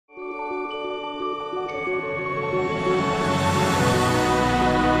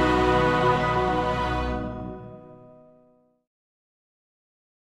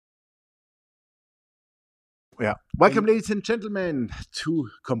Yeah. Welcome, ladies and gentlemen, to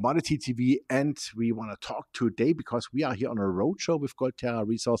Commodity TV. And we want to talk today because we are here on a roadshow with Terra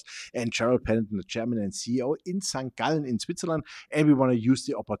Resource and Gerald Panneton, the Chairman and CEO in St. Gallen in Switzerland. And we want to use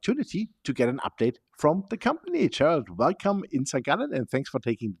the opportunity to get an update from the company. Gerald, welcome in St. Gallen and thanks for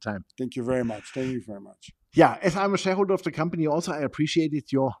taking the time. Thank you very much. Thank you very much. Yeah, as I'm a shareholder of the company also, I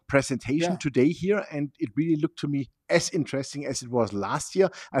appreciated your presentation today here, and it really looked to me as interesting as it was last year.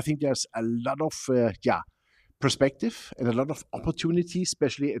 I think there's a lot of, perspective and a lot of opportunity,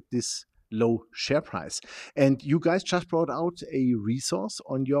 especially at this low share price. And you guys just brought out a resource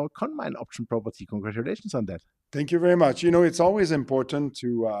on your Conmine option property. Congratulations on that. Thank you very much. You know, it's always important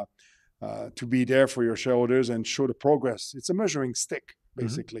to be there for your shareholders and show the progress. It's a measuring stick,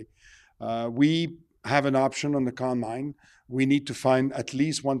 basically. We have an option on the Conmine. We need to find at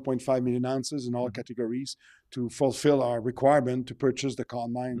least 1.5 million ounces in all categories to fulfill our requirement to purchase the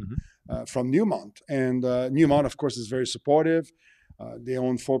Conmine from Newmont. And Newmont, of course, is very supportive. They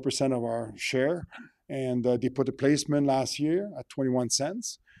own 4% of our share, and they put a placement last year at 21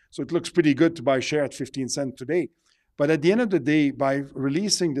 cents. So it looks pretty good to buy a share at 15 cents today. But at the end of the day, by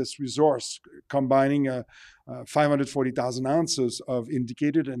releasing this resource, combining 540,000 ounces of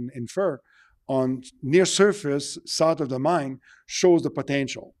indicated and inferred on near surface south of the mine, shows the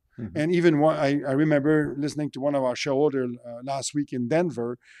potential. And even I remember listening to one of our shareholders last week in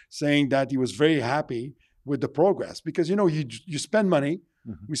Denver saying that he was very happy with the progress because, you know, you spend money.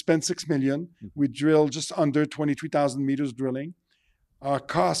 We spent $6 million. We drilled just under 23,000 meters drilling. Our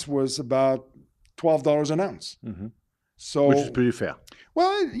cost was about $12 an ounce. So, which is pretty fair.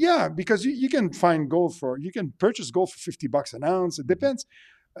 Well, yeah, because you can you can purchase gold for $50 an ounce. It depends.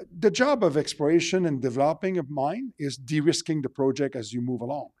 The job of exploration and developing a mine is de-risking the project as you move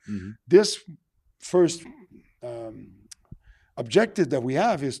along. This first objective that we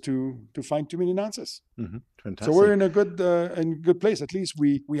have is to find 2 million ounces. Fantastic. So we're in a good place. At least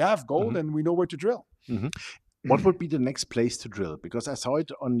we have gold and we know where to drill. What would be the next place to drill? Because I saw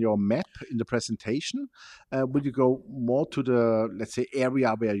it on your map in the presentation. Would you go more to the, let's say,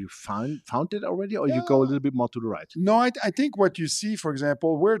 area where you found it already, or you go a little bit more to the right? No, I think what you see, for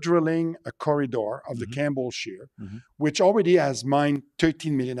example, we're drilling a corridor of the Campbell Shear, which already has mined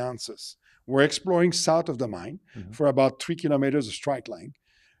 13 million ounces. We're exploring south of the mine for about 3 kilometers of strike length.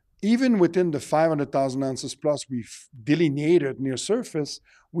 Even within the 500,000 ounces plus we've delineated near surface,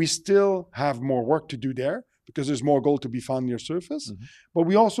 we still have more work to do there, because there's more gold to be found near surface. But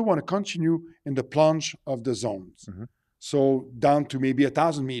we also want to continue in the plunge of the zones. So down to maybe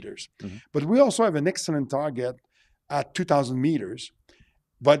 1,000 meters. But we also have an excellent target at 2,000 meters.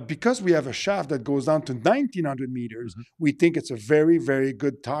 But because we have a shaft that goes down to 1,900 meters, we think it's a very, very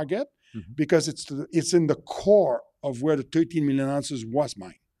good target because it's in the core of where the 13 million ounces was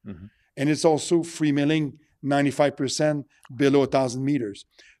mined. And it's also free milling 95% below 1,000 meters.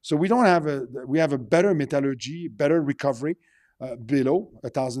 So we have a better metallurgy, better recovery below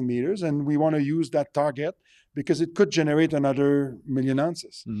 1,000 meters, and we want to use that target because it could generate another million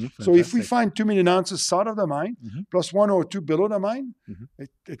ounces. So if we find 2 million ounces south of the mine, plus 1 or 2 below the mine,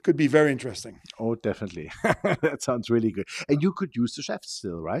 it could be very interesting. Oh, definitely. That sounds really good. And you could use the shafts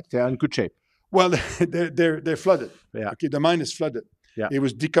still, right? They're in good shape. Well, they're flooded. Yeah. Okay, the mine is flooded. Yeah. It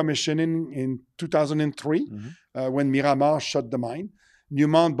was decommissioning in 2003 when Miramar shut the mine.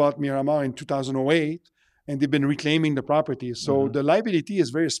 Newmont bought Miramar in 2008, and they've been reclaiming the property. So the liability is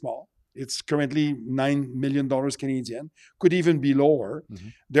very small. It's currently $9 million Canadian, could even be lower.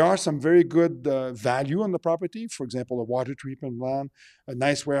 There are some very good value on the property. For example, a water treatment plant, a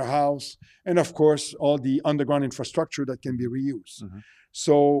nice warehouse, and of course, all the underground infrastructure that can be reused.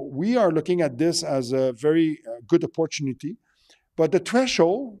 So we are looking at this as a very good opportunity. But the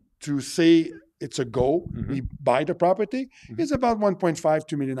threshold to say it's a go, we buy the property, is about 1.5,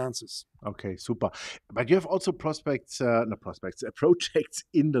 2 million ounces. Okay, super. But you have also projects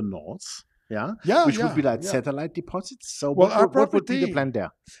in the north, which would be like satellite deposits. So what would be the plan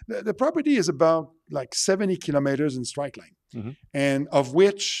there? The property is about like 70 kilometers in strike line, and of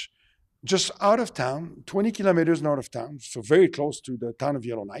which just out of town, 20 kilometers north of town, so very close to the town of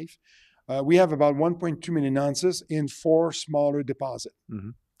Yellowknife, we have about 1.2 million ounces in 4 smaller deposits.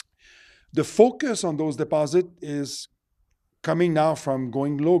 The focus on those deposits is coming now from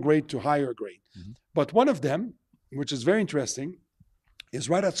going low grade to higher grade. But one of them, which is very interesting, is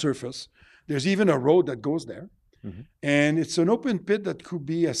right at surface. There's even a road that goes there. And it's an open pit that could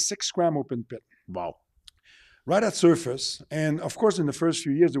be a 6-gram open pit. Wow. Right at surface. And of course, in the first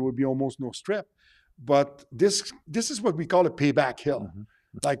few years, there will be almost no strip. But this is what we call a payback hill.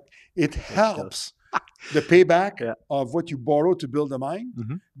 Like it helps the payback of what you borrow to build a mine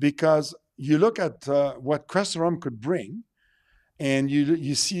because you look at what Crestron could bring, and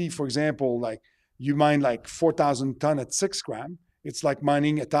you see, for example, like you mine like 4,000 ton at 6 gram, it's like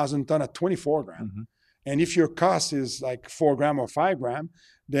mining 1,000 ton at 24 gram. Mm-hmm. And if your cost is like 4 gram or 5 gram,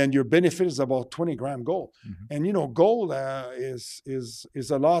 then your benefit is about 20 gram gold. Mm-hmm. And you know, gold is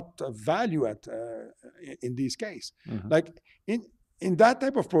a lot of value in these cases. Mm-hmm. Like in that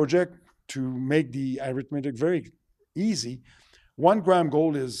type of project, to make the arithmetic very easy, 1 gram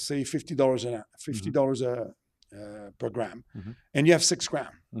gold is say $50 per gram, mm-hmm. and you have 6 gram,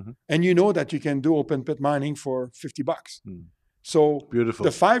 mm-hmm. and you know that you can do open pit mining for $50. Mm. So beautiful.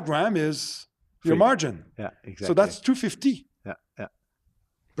 The 5 gram is your margin. Yeah, exactly. So that's $250. Yeah.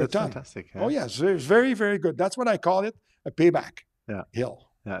 Per That's ton. Fantastic. Oh yeah, so it's very, very good. That's what I call it, a payback hill.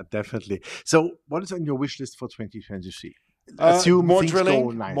 Yeah, definitely. So what is on your wish list for 2023? Assume more things drilling,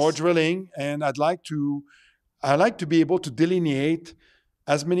 go nice. more drilling, and I like to be able to delineate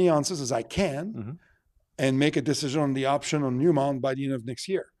as many ounces as I can, mm-hmm. and make a decision on the option on Newmont by the end of next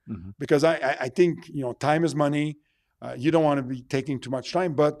year. Mm-hmm. Because I think, you know, time is money. You don't want to be taking too much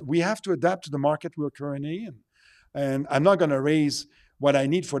time, but we have to adapt to the market we're currently in. And I'm not going to raise what I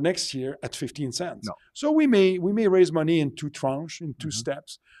need for next year at 15 cents. No. So we may raise money in 2 tranches, in 2 mm-hmm.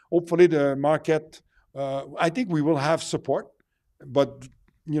 steps. Hopefully the market, I think we will have support, but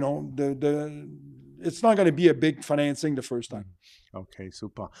you know, it's not going to be a big financing the first time. Okay,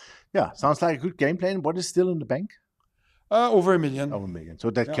 super. Yeah, sounds like a good game plan. What is still in the bank? Over $1 million. Over $1 million.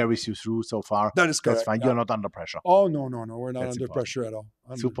 So that carries you through so far. That is correct. That's fine. Yeah. You're not under pressure. Oh, no. We're not That's under important. pressure at all.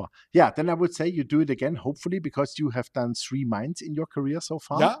 Super. Yeah, then I would say you do it again, hopefully, because you have done 3 mines in your career so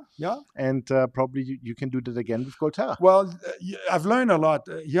far. Yeah. And probably you can do that again with Gold-Terra. Well, I've learned a lot.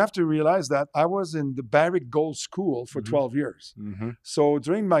 You have to realize that I was in the Barrick Gold School for mm-hmm. 12 years. Mm-hmm. So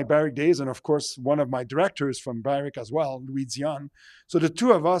during my Barrick days, and of course, one of my directors from Barrick as well, Louis Dion. So the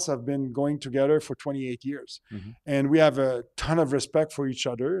two of us have been going together for 28 years. Mm-hmm. And we have a ton of respect for each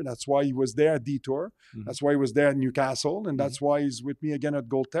other. That's why he was there at Detour. Mm-hmm. That's why he was there at Newcastle. And that's why he's with me again at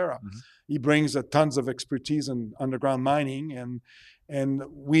Gold-Terra. Mm-hmm. He brings tons of expertise in underground mining. And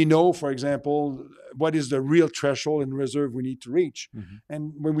we know, for example, what is the real threshold in reserve we need to reach. Mm-hmm.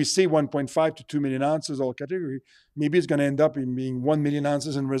 And when we say 1.5 to 2 million ounces all category, maybe it's going to end up in being 1 million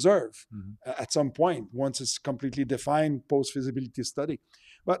ounces in reserve mm-hmm. at some point, once it's completely defined post-feasibility study.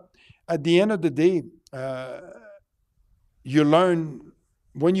 But at the end of the day, you learn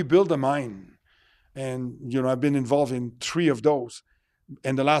when you build a mine, and you know, I've been involved in 3 of those,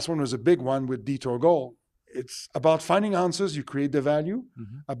 and the last one was a big one with Detour Gold. It's about finding ounces, you create the value.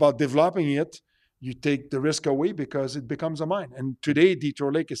 Mm-hmm. About developing it, you take the risk away because it becomes a mine. And today,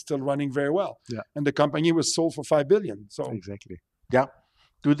 Detour Lake is still running very well. Yeah. And the company was sold for $5 billion. So exactly. Yeah.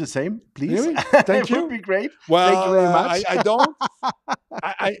 Do the same, please. Really? Thank you. It would be great. Well, thank you very much. I don't.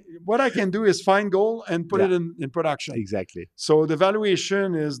 What I can do is find gold and put it in production. Exactly. So the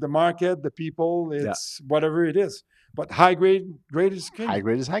valuation is the market, the people, it's whatever it is. But high grade is king. High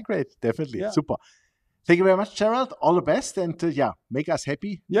grade is high grade, definitely. Yeah. Super. Thank you very much, Gerald. All the best, and make us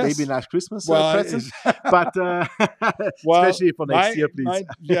happy. Yes. Maybe a nice Christmas present, but especially for next year,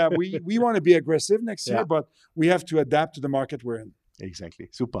 please. We want to be aggressive next year, but we have to adapt to the market we're in. Exactly.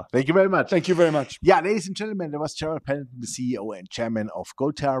 Super. Thank you very much. Thank you very much. Yeah, ladies and gentlemen, that was Gerald Panneton, the CEO and Chairman of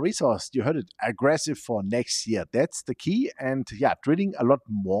Terra Resource. You heard it. Aggressive for next year. That's the key. And drilling a lot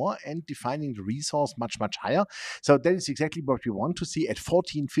more and defining the resource much, much higher. So that is exactly what we want to see at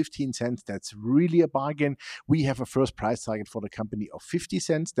 14, 15 cents. That's really a bargain. We have a first price target for the company of 50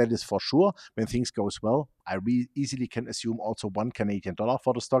 cents. That is for sure. When things goes well, I easily can assume also $1 Canadian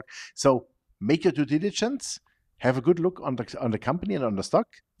for the stock. So make your due diligence. Have a good look on the company and on the stock.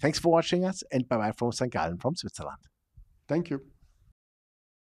 Thanks for watching us, and bye-bye from St. Gallen from Switzerland. Thank you.